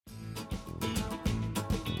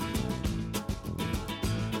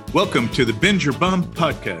Welcome to the Binge Your Bum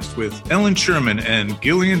podcast with Ellen Sherman and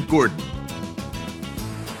Gillian Gordon.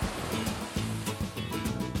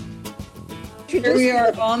 Here we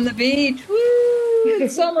are on the beach. Woo!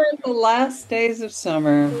 It's summer, the last days of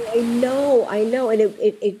summer. I know, and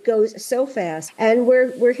it goes so fast. And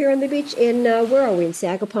we're here on the beach in where are we? In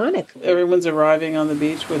Sagaponack. Everyone's arriving on the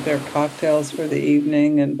beach with their cocktails for the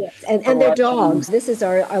evening and yes. and their dogs. This is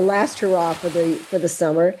our last hurrah for the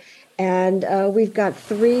summer, and we've got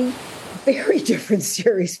three very different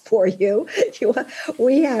series for you.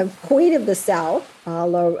 We have Queen of the South,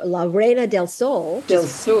 La Reina del Sur.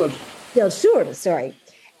 Del Sur, sorry,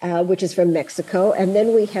 which is from Mexico. And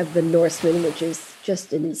then we have the Norsemen, which is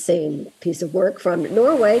just an insane piece of work from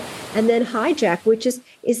Norway. And then Hijack, which is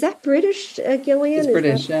that British, Gillian? It's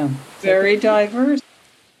British, yeah. Very diverse.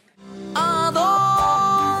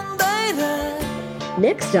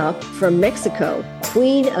 Next up, from Mexico,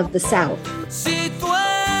 Queen of the South.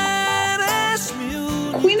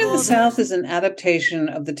 Queen of the South is an adaptation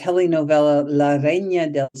of the telenovela La Reina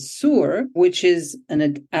del Sur, which is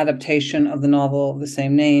an adaptation of the novel of the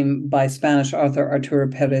same name by Spanish author Arturo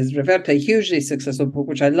Pérez Reverte, hugely successful book,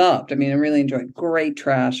 which I loved. I mean, I really enjoyed. Great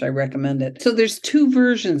trash. I recommend it. So there's two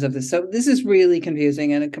versions of this. So this is really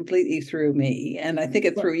confusing, and it completely threw me. And I think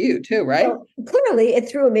it threw you too, right? Well, clearly it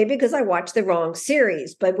threw me because I watched the wrong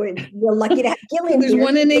series, but we're lucky to have Gillian. There's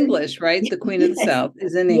one in English, right? The Queen of the South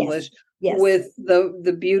is in English. Yes. With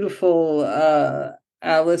the beautiful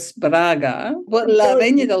Alice Braga, but La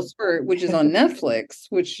Reina del Sur, which is on Netflix,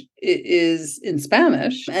 which is in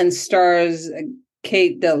Spanish and stars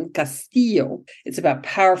Kate del Castillo. It's about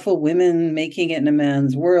powerful women making it in a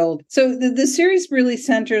man's world. So the series really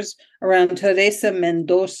centers around Teresa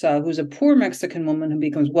Mendoza, who's a poor Mexican woman who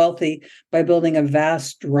becomes wealthy by building a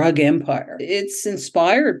vast drug empire. It's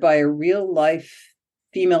inspired by a real life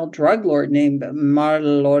female drug lord named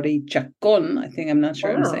Marlori Chacon. I think, I'm not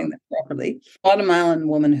sure I'm saying that properly. Guatemalan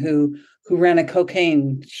woman who ran a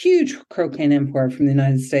huge cocaine empire from the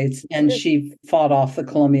United States. And she fought off the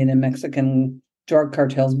Colombian and Mexican drug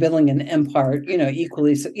cartels, building an empire,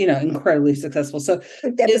 equally, incredibly successful. So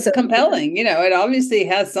it's compelling, it obviously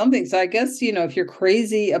has something. So I guess, if you're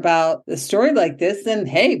crazy about a story like this, then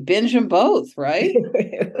hey, binge them both, right?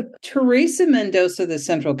 Teresa Mendoza, the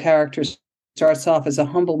central character, starts off as a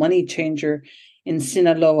humble money changer in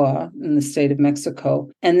Sinaloa in the state of Mexico,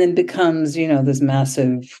 and then becomes, this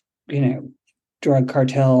massive, drug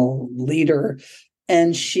cartel leader.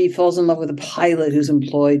 And she falls in love with a pilot who's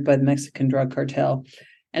employed by the Mexican drug cartel.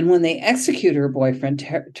 And when they execute her boyfriend,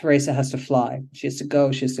 Teresa has to fly. She has to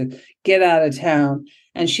go. She has to get out of town.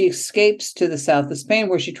 And she escapes to the south of Spain,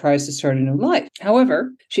 where she tries to start a new life.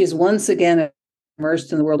 However, she is once again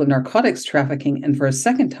immersed in the world of narcotics trafficking. And for a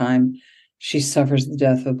second time, she suffers the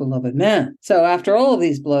death of a beloved man. So after all of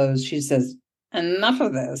these blows, she says, enough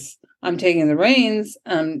of this. I'm taking the reins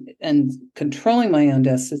and controlling my own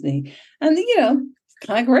destiny. And, it's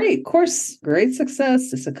kind of great. Of course, great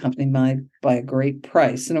success is accompanied by a great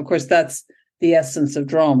price. And of course, that's the essence of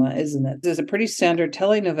drama, isn't it? There's a pretty standard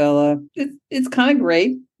telenovela. It's kind of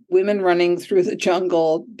great. Women running through the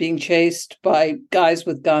jungle, being chased by guys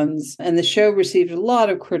with guns. And the show received a lot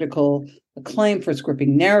of critical acclaim for its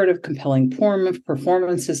gripping narrative, compelling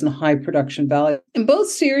performances, and high production value. And both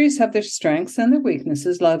series have their strengths and their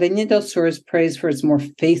weaknesses. La Reina del Sur is praised for its more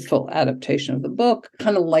faithful adaptation of the book.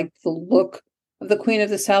 Kind of like the look of the Queen of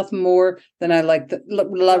the South more than I like the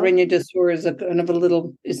La Reina del Sur is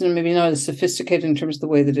isn't maybe not as sophisticated in terms of the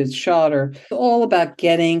way that it's shot, or it's all about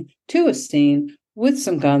getting to a scene with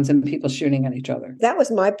some guns and people shooting at each other. That was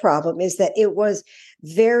my problem, is that it was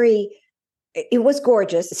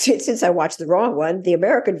gorgeous. Since I watched the wrong one, the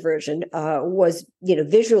American version was,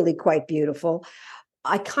 visually quite beautiful.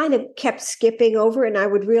 I kind of kept skipping over, and I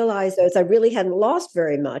would realize as I really hadn't lost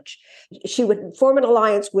very much. She would form an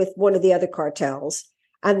alliance with one of the other cartels,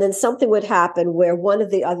 and then something would happen where one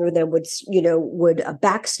of the other of them would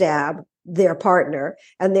backstab their partner,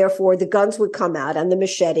 and therefore the guns would come out and the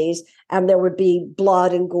machetes, and there would be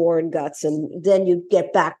blood and gore and guts, and then you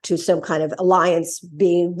get back to some kind of alliance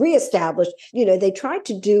being reestablished. They tried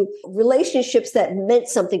to do relationships that meant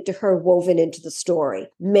something to her woven into the story.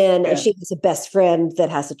 Men, and she has a best friend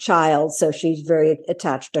that has a child, so she's very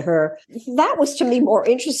attached to her. That was to me more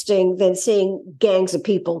interesting than seeing gangs of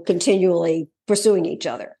people continually pursuing each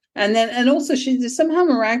other. And also she somehow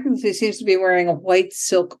miraculously seems to be wearing a white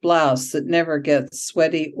silk blouse that never gets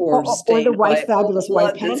sweaty or stained. Or the white, fabulous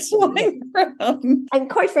white pants. And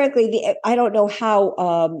quite frankly, I don't know how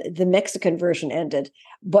the Mexican version ended,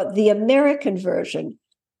 but the American version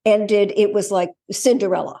ended, it was like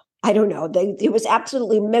Cinderella. I don't know. It was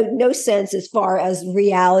absolutely no sense as far as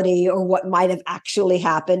reality or what might have actually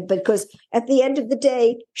happened, because at the end of the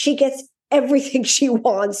day, she gets everything she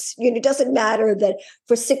wants. It doesn't matter that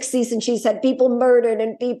for 6 seasons she's had people murdered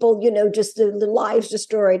and people, just the lives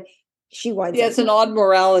destroyed. She wants. Yeah, it's an odd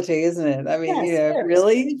morality, isn't it? I mean, Yes,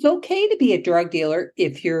 really, it's okay to be a drug dealer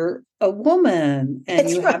if you're a woman and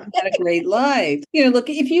you haven't had a great life. Look,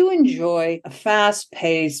 if you enjoy a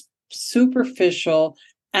fast-paced, superficial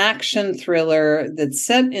action thriller that's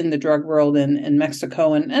set in the drug world in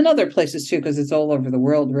Mexico and other places too, because it's all over the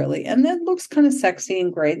world, really. And that looks kind of sexy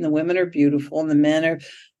and great. And the women are beautiful and the men are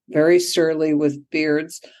very surly with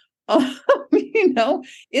beards.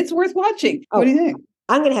 It's worth watching. What do you think?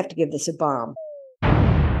 I'm going to have to give this a bomb.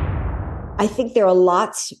 I think there are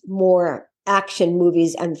lots more action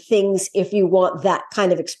movies and things, if you want that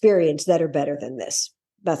kind of experience, that are better than this.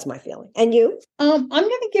 That's my feeling. And you? I'm going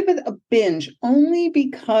to give it a binge only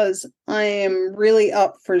because I am really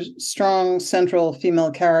up for strong central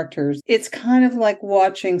female characters. It's kind of like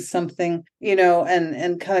watching something,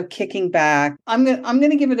 and kind of kicking back. I'm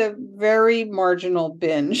going to give it a very marginal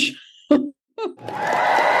binge.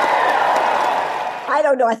 I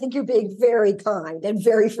don't know. I think you're being very kind and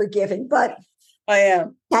very forgiving, but I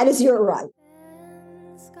am. That is your right.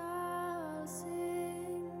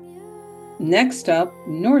 Next up,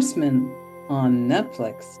 Norsemen on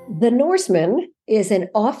Netflix. The Norsemen is an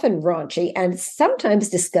often raunchy and sometimes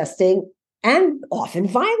disgusting and often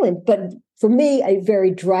violent, but for me, a very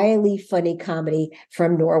dryly funny comedy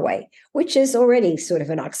from Norway, which is already sort of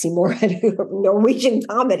an oxymoron, Norwegian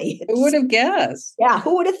comedy. Who would have guessed? Yeah,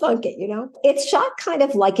 who would have thunk it, It's shot kind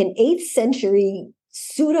of like an 8th century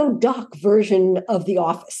pseudo-doc version of The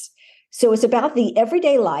Office. So it's about the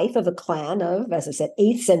everyday life of a clan of, as I said,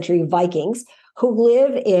 8th century Vikings who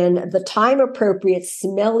live in the time-appropriate,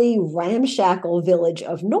 smelly, ramshackle village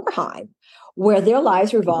of Norheim, where their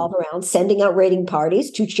lives revolve around sending out raiding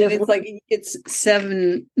parties to cheerful. It's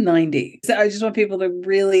 790. So I just want people to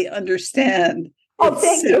really understand. Oh,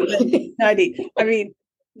 thank you. 790. I mean,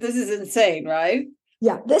 this is insane, right?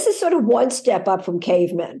 Yeah, this is sort of one step up from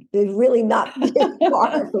cavemen. They're really not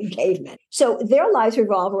far from cavemen. So their lives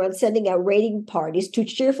revolve around sending out raiding parties to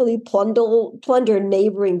cheerfully plunder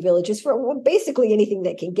neighboring villages for basically anything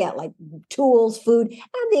they can get, like tools, food,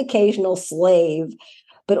 and the occasional slave.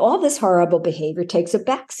 But all this horrible behavior takes a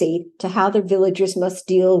backseat to how the villagers must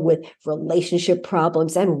deal with relationship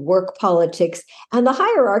problems and work politics and the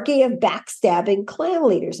hierarchy of backstabbing clan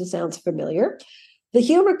leaders. It sounds familiar. The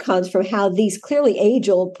humor comes from how these clearly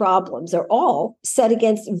age-old problems are all set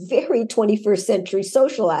against very 21st century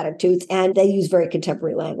social attitudes, and they use very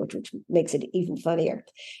contemporary language, which makes it even funnier.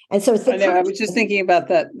 And so I was just thinking about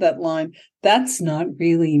that line. That's not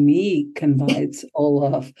really me, confides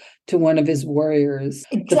Olaf to one of his warriors,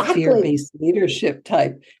 exactly. The fear-based leadership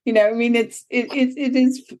type. It's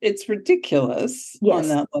ridiculous on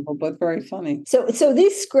that level, but very funny. So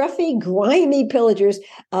these scruffy, grimy pillagers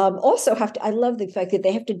also have to. I love the fact that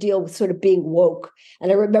they have to deal with sort of being woke.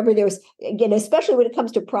 And I remember there was, again, especially when it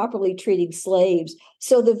comes to properly treating slaves.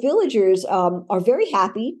 So the villagers are very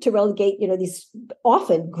happy to relegate, these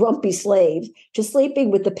often grumpy slaves to sleeping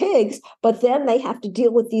with the pigs, but then they have to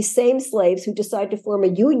deal with these same slaves who decide to form a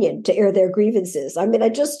union to air their grievances. I mean, I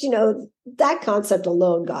just, that concept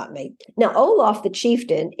alone got me. Now, Olaf, the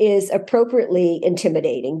chieftain, is appropriately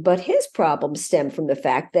intimidating, but his problems stem from the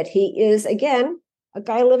fact that he is, again, a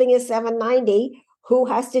guy living in 790 who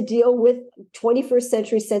has to deal with 21st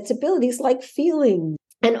century sensibilities like feeling.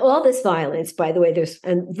 And all this violence, by the way, there's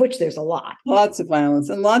a lot. Lots of violence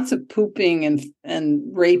and lots of pooping and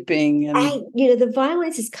raping. And the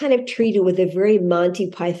violence is kind of treated with a very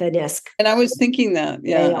Monty Python-esque. And I was thinking that,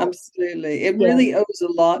 absolutely. It really owes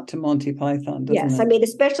a lot to Monty Python, doesn't it? Yes, I mean,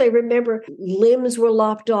 especially I remember limbs were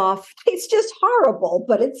lopped off. It's just horrible,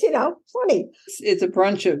 but it's, funny. It's a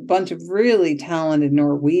bunch of really talented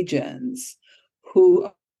Norwegians who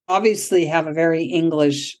obviously have a very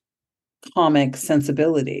English comic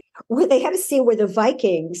sensibility. Where they have a scene where the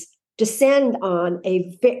Vikings descend on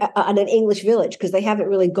an English village because they haven't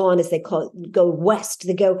really gone, as they call it, go west.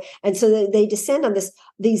 And so they descend on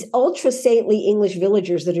these ultra saintly English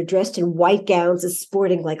villagers that are dressed in white gowns and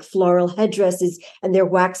sporting like floral headdresses, and they're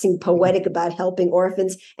waxing poetic about helping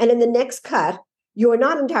orphans. And in the next cut, you are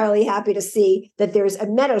not entirely happy to see that there's a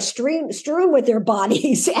meadow strewn with their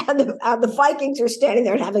bodies, and the Vikings are standing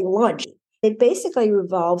there and having lunch. It basically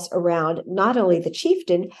revolves around not only the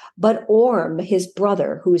chieftain, but Orm, his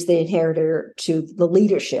brother, who is the inheritor to the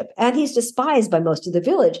leadership. And he's despised by most of the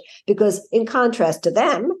village because, in contrast to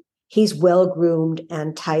them, He's well-groomed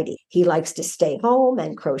and tidy. He likes to stay home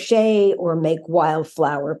and crochet or make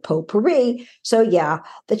wildflower potpourri. So yeah,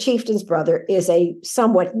 the chieftain's brother is a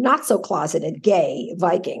somewhat not-so-closeted gay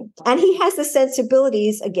Viking. And he has the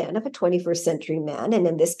sensibilities, again, of a 21st century man. And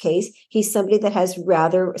in this case, he's somebody that has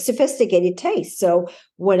rather sophisticated taste. So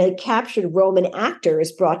when a captured Roman actor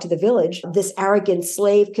is brought to the village, this arrogant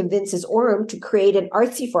slave convinces Orm to create an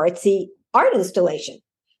artsy-fartsy art installation.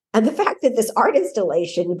 And the fact that this art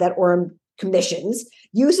installation that Orm commissions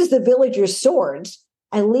uses the villagers' swords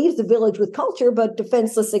and leaves the village with culture, but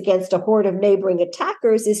defenseless against a horde of neighboring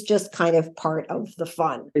attackers is just kind of part of the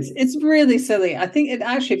fun. It's really silly. I think it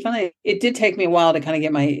actually funny. It did take me a while to kind of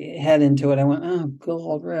get my head into it. I went, oh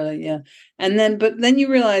God, really? Yeah. But then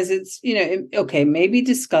you realize it's, okay, maybe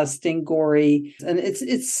disgusting, gory, and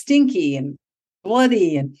it's stinky and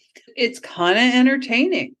bloody, and it's kind of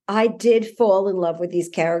entertaining. I did fall in love with these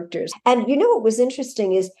characters. And what was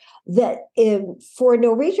interesting is that for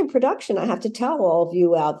Norwegian production, I have to tell all of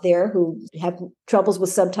you out there who have troubles with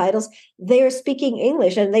subtitles, they are speaking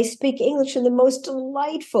English, and they speak English in the most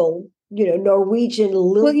delightful, Norwegian.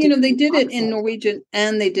 Well, they did it in Norwegian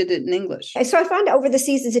and they did it in English. So I found over the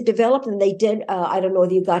seasons it developed, and they did, I don't know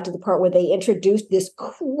if you got to the part where they introduced this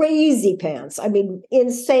crazy pants,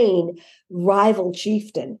 insane rival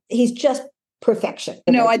chieftain. He's just perfection.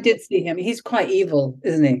 I did see him. He's quite evil,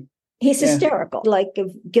 isn't he? He's hysterical. Like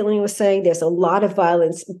Gillian was saying, there's a lot of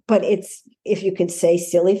violence, but it's, if you can say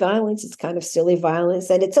silly violence, it's kind of silly violence.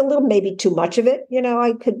 And it's a little, maybe too much of it.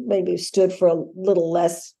 I could maybe have stood for a little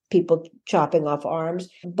less people chopping off arms.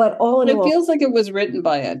 But all in all, it feels like it was written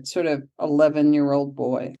by a sort of 11-year-old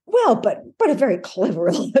boy. Well, but a very clever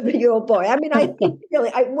 11-year-old boy. I think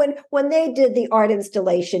really, when they did the art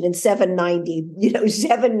installation in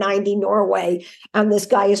 790 Norway, and this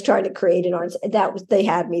guy is trying to create an art, they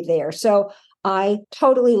had me there. So I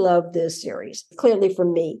totally love this series. Clearly, for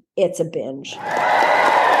me, it's a binge.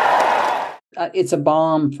 It's a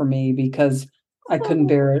bomb for me because I couldn't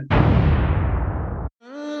bear it.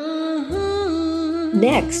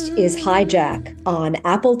 Next is Hijack on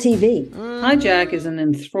Apple TV. Hijack is an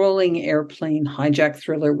enthralling airplane hijack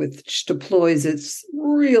thriller which deploys its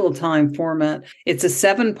real-time format. It's a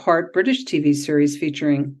 7-part British TV series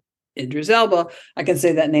featuring Idris Elba. I can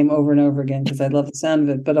say that name over and over again because I love the sound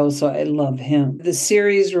of it, but also I love him. The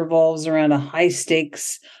series revolves around a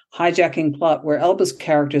high-stakes hijacking plot where Elba's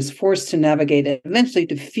character is forced to navigate and eventually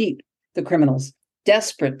defeat the criminals.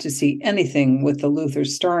 Desperate to see anything with the Luther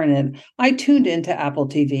star in it, I tuned into Apple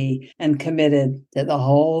TV and committed to the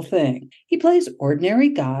whole thing. He plays ordinary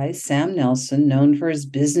guy Sam Nelson, known for his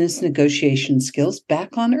business negotiation skills,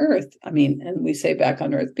 back on Earth. And we say back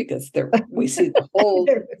on Earth because we see the whole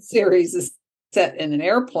series is set in an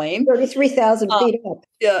airplane. 33,000 feet up.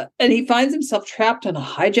 Yeah, and he finds himself trapped on a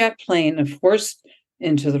hijacked plane and forced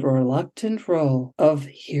into the reluctant role of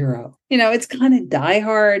hero. It's kind of Die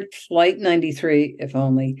Hard, Flight 93, if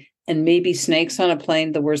only, and maybe Snakes on a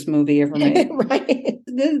Plane, the worst movie ever made. Right.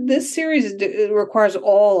 This series requires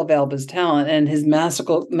all of Elba's talent, and his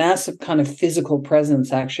massive kind of physical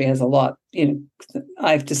presence actually has a lot.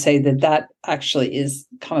 I have to say that actually is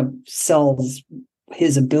kind of sells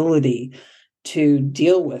his ability to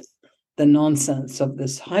deal with the nonsense of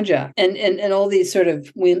this hijack and all these sort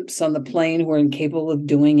of wimps on the plane who are incapable of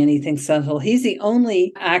doing anything subtle. He's the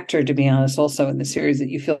only actor, to be honest, also in the series that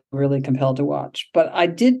you feel really compelled to watch. But I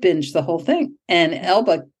did binge the whole thing, and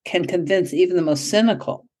Elba can convince even the most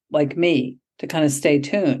cynical like me to kind of stay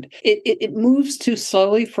tuned. It moves too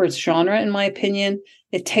slowly for its genre, in my opinion.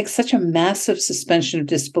 It takes such a massive suspension of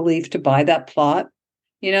disbelief to buy that plot,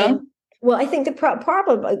 Well, I think the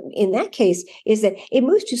problem in that case is that it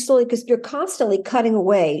moves too slowly because you're constantly cutting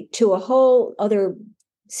away to a whole other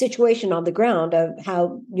situation on the ground of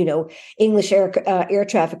how, English air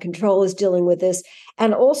traffic control is dealing with this,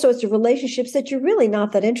 and all sorts of relationships that you're really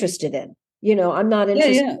not that interested in. I'm not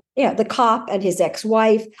interested. Yeah, the cop and his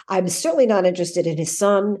ex-wife. I'm certainly not interested in his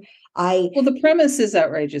son. Well, the premise is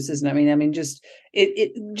outrageous, isn't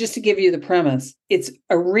it? Just to give you the premise, it's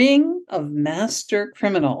a ring of master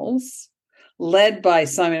criminals led by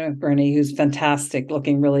Simon McBurney, who's fantastic,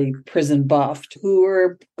 looking really prison buffed, who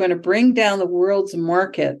are going to bring down the world's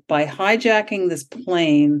market by hijacking this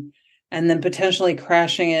plane and then potentially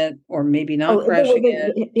crashing it, or maybe not crashing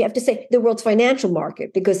it. You have to say the world's financial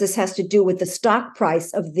market, because this has to do with the stock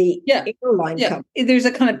price of the airline company. There's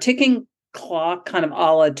a kind of ticking clock, kind of a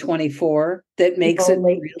la 24, that makes it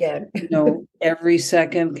really, every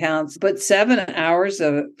second counts. But 7 hours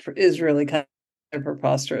of it is really kind of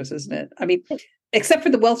preposterous, isn't it? Except for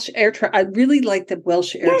the Welsh air traffic. I really like the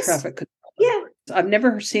Welsh air traffic control. Yeah. I've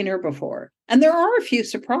never seen her before. And there are a few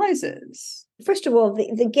surprises. First of all,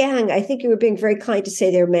 the gang, I think you were being very kind to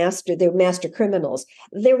say they're master criminals.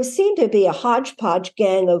 There seemed to be a hodgepodge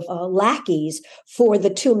gang of lackeys for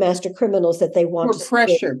the two master criminals that they want to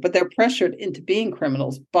pressure, but they're pressured into being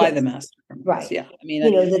criminals by the master criminals. Right. Yeah. I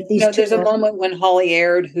mean, there's a moment when Holly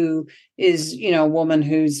Aird, who is, a woman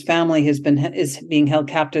whose family is being held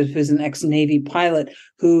captive, who's an ex-Navy pilot,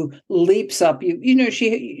 who leaps up.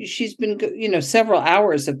 She's been, several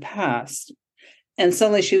hours have passed. And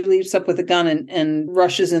suddenly she leaps up with a gun and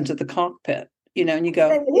rushes into the cockpit, and you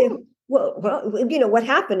go, well, what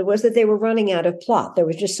happened was that they were running out of plot. There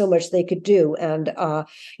was just so much they could do. And,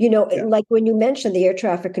 like when you mentioned the air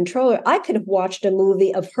traffic controller, I could have watched a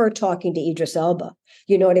movie of her talking to Idris Elba.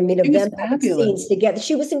 You know what I mean? Of them scenes together.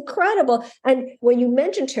 She was incredible. And when you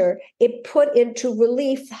mentioned her, it put into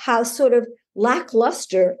relief how sort of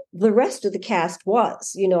lackluster the rest of the cast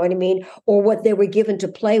was, you know what I mean? Or what they were given to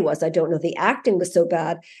play was. I don't know. The acting was so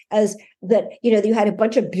bad as that, you had a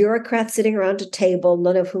bunch of bureaucrats sitting around a table,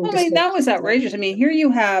 none of whom. That was outrageous. I mean, here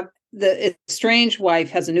you have the estranged wife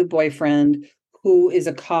has a new boyfriend who is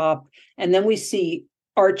a cop. And then we see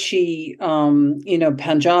Archie,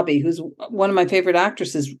 Punjabi, who's one of my favorite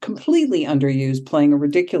actresses, completely underused, playing a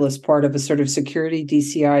ridiculous part of a sort of security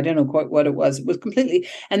DCI. I don't know quite what it was. It was completely.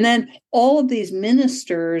 And then all of these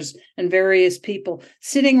ministers and various people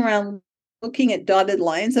sitting around looking at dotted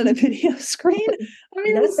lines on a video screen. I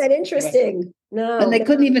mean, that's that interesting. No, and they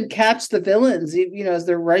couldn't even catch the villains, as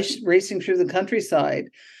they're racing through the countryside.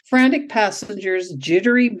 Frantic passengers,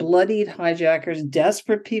 jittery, bloodied hijackers,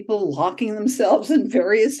 desperate people locking themselves in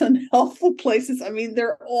various unhelpful places. I mean,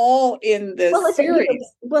 they're all in this series.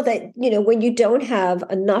 When you don't have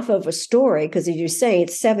enough of a story, because as you say,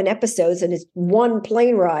 it's 7 episodes and it's one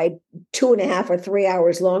plane ride, 2.5 or 3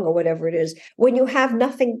 hours long or whatever it is. When you have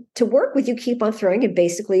nothing to work with, you keep on throwing in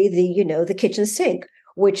basically the kitchen sink,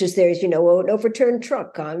 which is there's, an overturned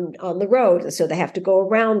truck on the road. So they have to go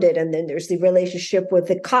around it. And then there's the relationship with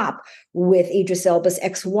the cop, with Idris Elba's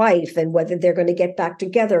ex-wife, and whether they're going to get back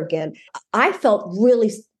together again. I felt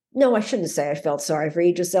I shouldn't say I felt sorry for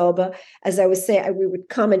Idris Elba. As I was saying, we were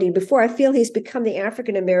commenting before, I feel he's become the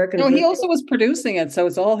African-American. No, he also was producing it. So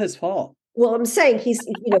it's all his fault. Well, I'm saying he's,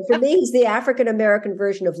 for me, he's the African-American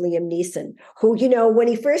version of Liam Neeson, who, when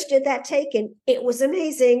he first did that Taken, it was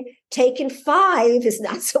amazing. Taken 5 is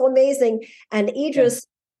not so amazing. And Idris,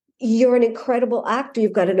 you're an incredible actor.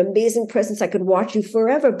 You've got an amazing presence. I could watch you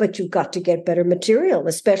forever, but you've got to get better material,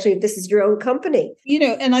 especially if this is your own company.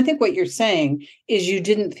 And I think what you're saying is you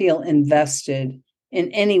didn't feel invested in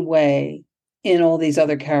any way in all these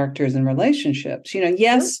other characters and relationships.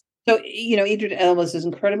 Yes. So, Idris Elba is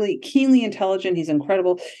incredibly keenly intelligent. He's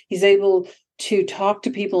incredible. He's able to talk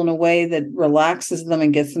to people in a way that relaxes them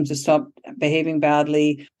and gets them to stop behaving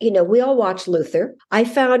badly. We all watched Luther. I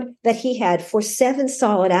found that he had, for 7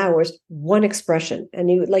 solid hours, one expression.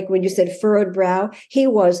 And like when you said furrowed brow, he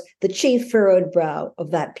was the chief furrowed brow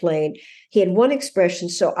of that plane. He had one expression.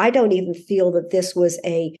 So I don't even feel that this was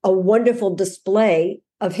a wonderful display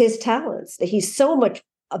of his talents. That he's so much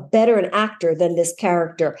a better an actor than this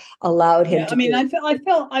character allowed him to be.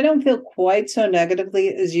 I don't feel quite so negatively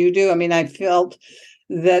as you do. I mean, I felt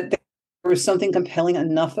that there was something compelling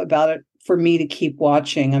enough about it for me to keep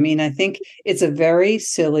watching. I mean, I think it's a very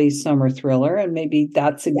silly summer thriller, and maybe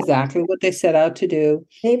that's exactly what they set out to do.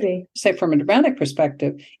 Maybe. Say from a dramatic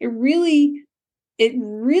perspective, it really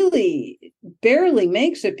barely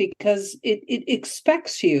makes it because it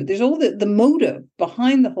expects you. There's all the motive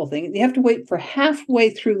behind the whole thing. You have to wait for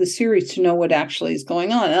halfway through the series to know what actually is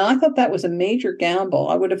going on. And I thought that was a major gamble.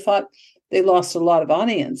 I would have thought they lost a lot of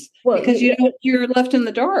audience because you're left in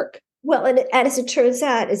the dark. Well, and as it turns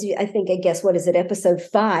out, I guess, what is it, episode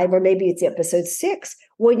 5, or maybe it's episode 6,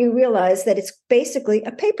 when you realize that it's basically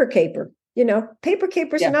a paper caper. Paper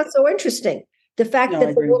capers are not so interesting. The fact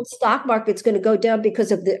that the world stock market's going to go down because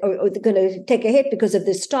of or going to take a hit because of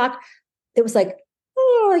this stock, it was like,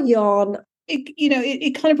 oh, yawn.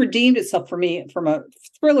 It kind of redeemed itself for me from a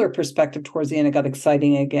thriller perspective towards the end. It got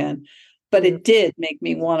exciting again, but it did make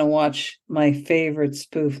me want to watch my favorite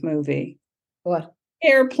spoof movie. What?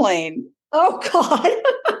 Airplane. Oh, God.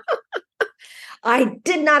 I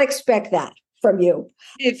did not expect that from you.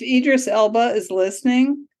 If Idris Elba is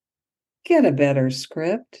listening, get a better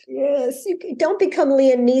script. Yes, you don't become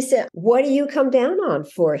Liam Neeson. What do you come down on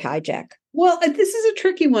for Hijack? Well, this is a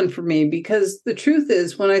tricky one for me because the truth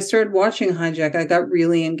is, when I started watching Hijack, I got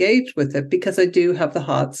really engaged with it because I do have the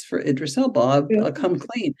hots for Idris Elba. I'll come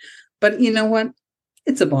clean. But you know what?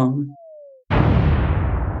 It's a bomb.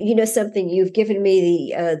 You know something, you've given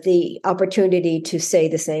me the opportunity to say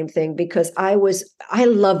the same thing, because I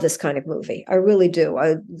love this kind of movie. I really do.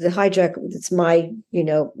 The Hijack, it's my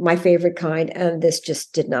favorite kind, and this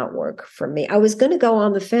just did not work for me. I was going to go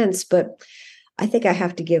on the fence, but I think I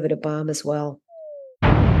have to give it a bomb as well.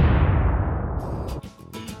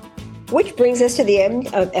 Which brings us to the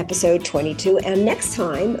end of episode 22. And next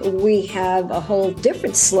time we have a whole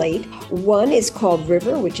different slate. One is called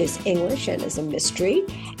River, which is English and is a mystery.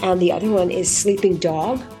 And the other one is Sleeping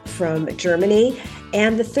Dog from Germany.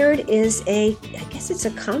 And the third is I guess it's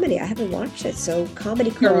a comedy. I haven't watched it. So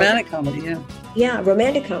comedy called... Romantic comedy, yeah. Yeah,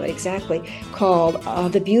 romantic comedy, exactly. Called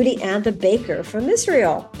The Beauty and the Baker from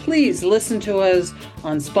Israel. Please listen to us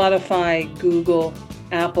on Spotify, Google,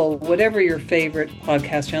 Apple, whatever your favorite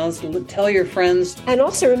podcast channels. Tell your friends. And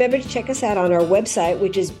also remember to check us out on our website,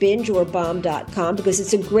 which is bingeorbomb.com, because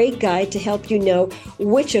it's a great guide to help you know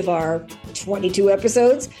which of our 22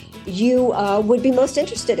 episodes you would be most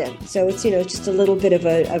interested in. So it's, just a little bit of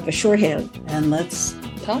a shorthand. And let's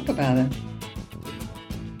talk about it.